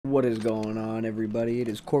What is going on, everybody? It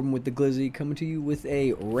is CorbynWithTheGlizzy coming to you with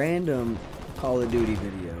a random Call of Duty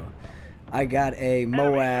video. I got a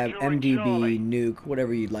MOAB, MGB, Nuke,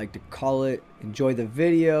 whatever you'd like to call it. Enjoy the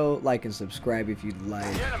video, like and subscribe if you'd like.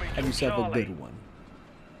 Have yourself a good one.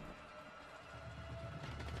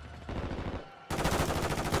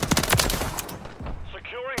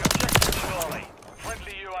 Securing objective Charlie.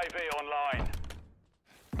 Friendly UAV online.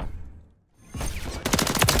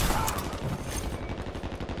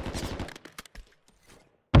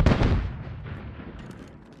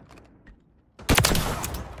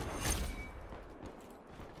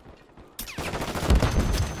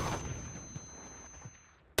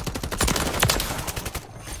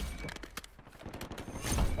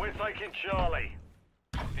 We're taking Charlie.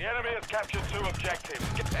 The enemy has captured 2 objectives.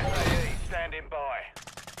 SAE standing by.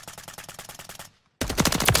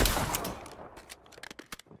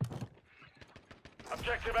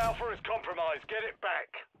 Objective Alpha is compromised. Get it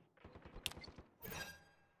back.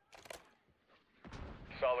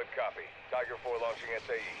 Solid copy. Tiger 4 launching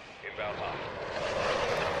SAE. Inbound hot.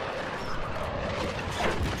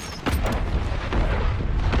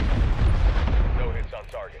 No hits on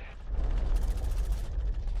target.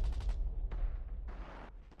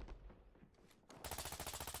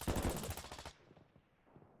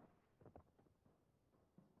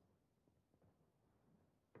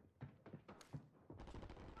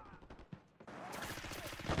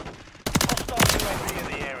 Hostile UAV in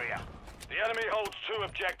the area. The enemy holds 2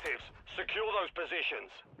 objectives. Secure those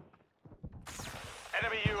positions.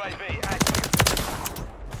 Enemy UAV active.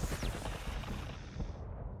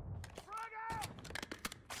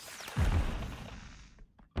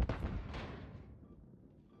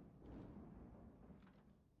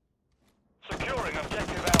 Securing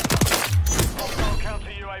objective Alpha. Hostile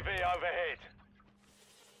counter UAV overhead.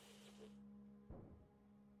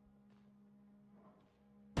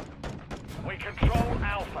 We control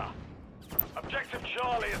Alpha. Objective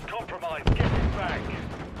Charlie is compromised. Get it back.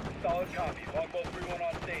 Solid copy. Longbow 3-1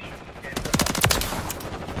 on station.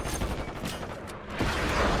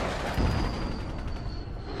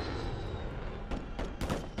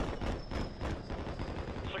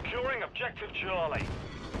 Securing objective Charlie.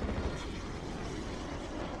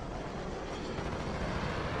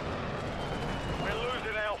 We're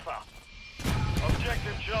losing Alpha.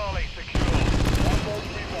 Objective Charlie secure. Longbow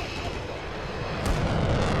 3-1.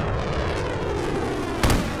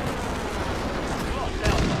 Lost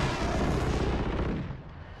Alpha.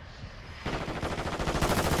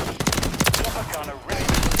 Chopper gunner ready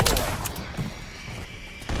to deploy.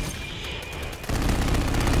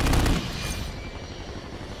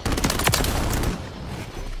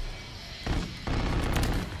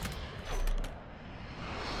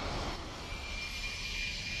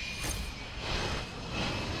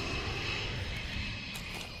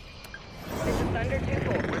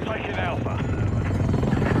 We're taking Alpha.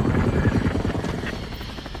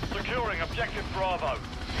 Securing objective Bravo.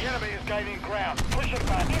 The enemy is gaining ground. Push it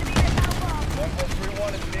back. Longbow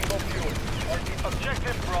 3-1 is bingo fuel.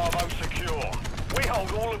 Objective Bravo secure. We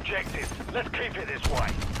hold all objectives. Let's keep it this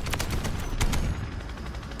way.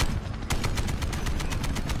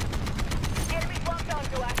 Enemy locked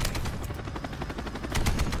onto us.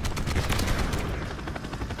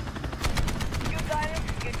 Good gun,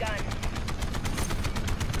 good gun.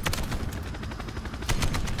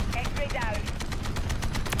 X-ray down.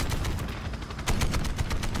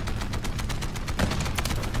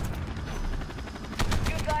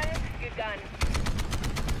 Good gun, good gun.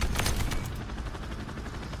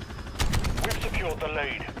 We've secured the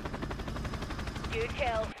lead. Good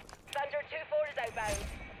kill. Thunder 2-4 is outbound.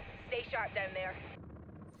 Stay sharp down there.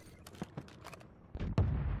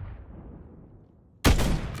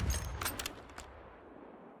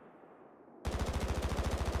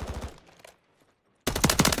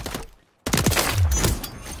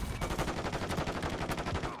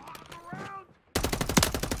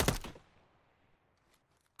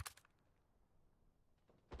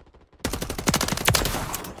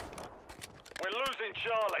 We're losing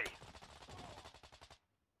Charlie.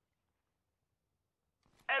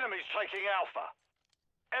 Enemies taking Alpha.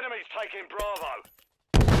 Enemies taking Bravo.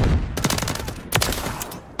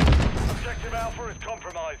 Objective Alpha is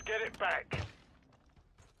compromised. Get it back.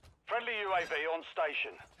 Friendly UAV on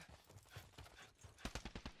station.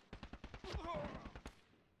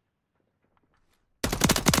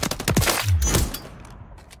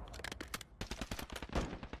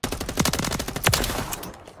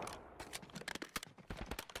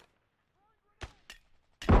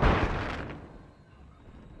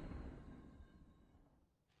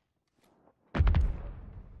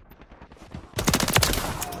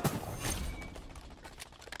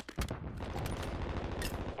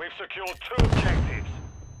 We've secured 2 objectives.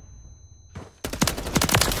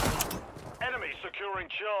 Enemy securing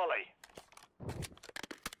Charlie.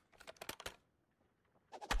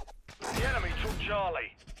 The enemy took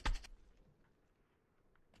Charlie.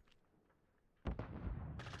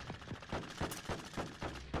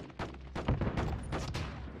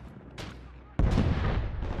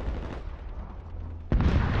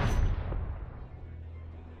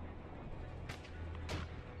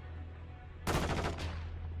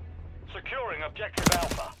 Securing objective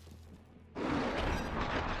Alpha.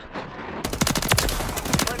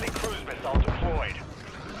 Friendly cruise missile deployed.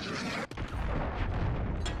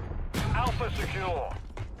 Alpha secure.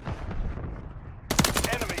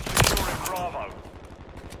 Enemy securing Bravo.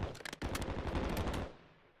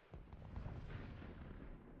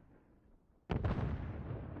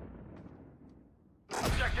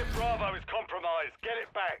 Objective Bravo is compromised. Get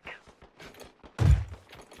it back.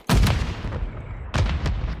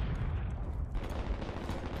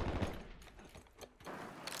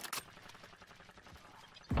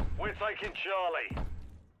 We're taking Charlie.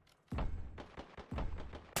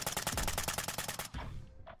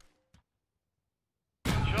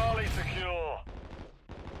 Charlie secure.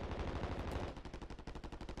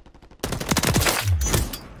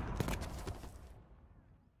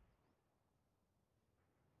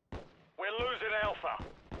 We're losing Alpha.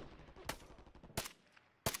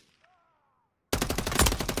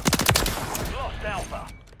 We've lost Alpha.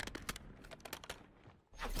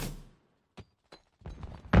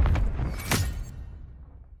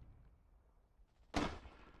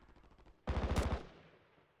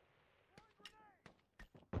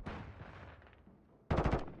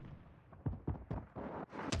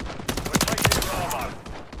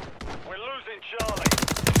 Charlie.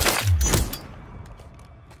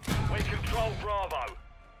 We control Bravo.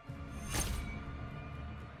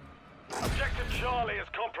 Objective Charlie is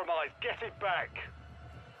compromised. Get it back.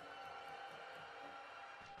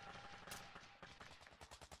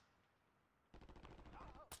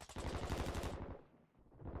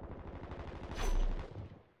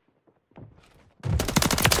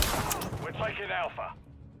 We're taking Alpha.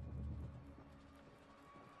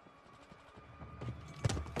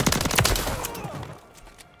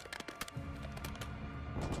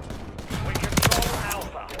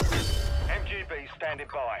 MGB standing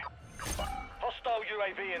by. Hostile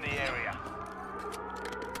UAV in the area.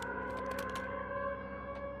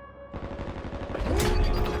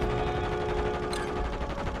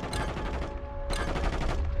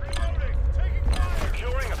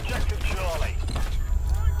 Securing objective Charlie.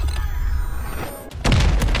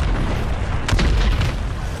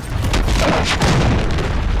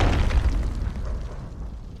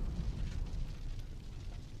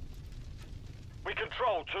 We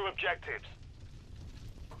control 2 objectives.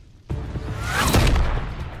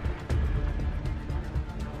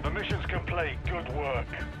 The mission's complete. Good work.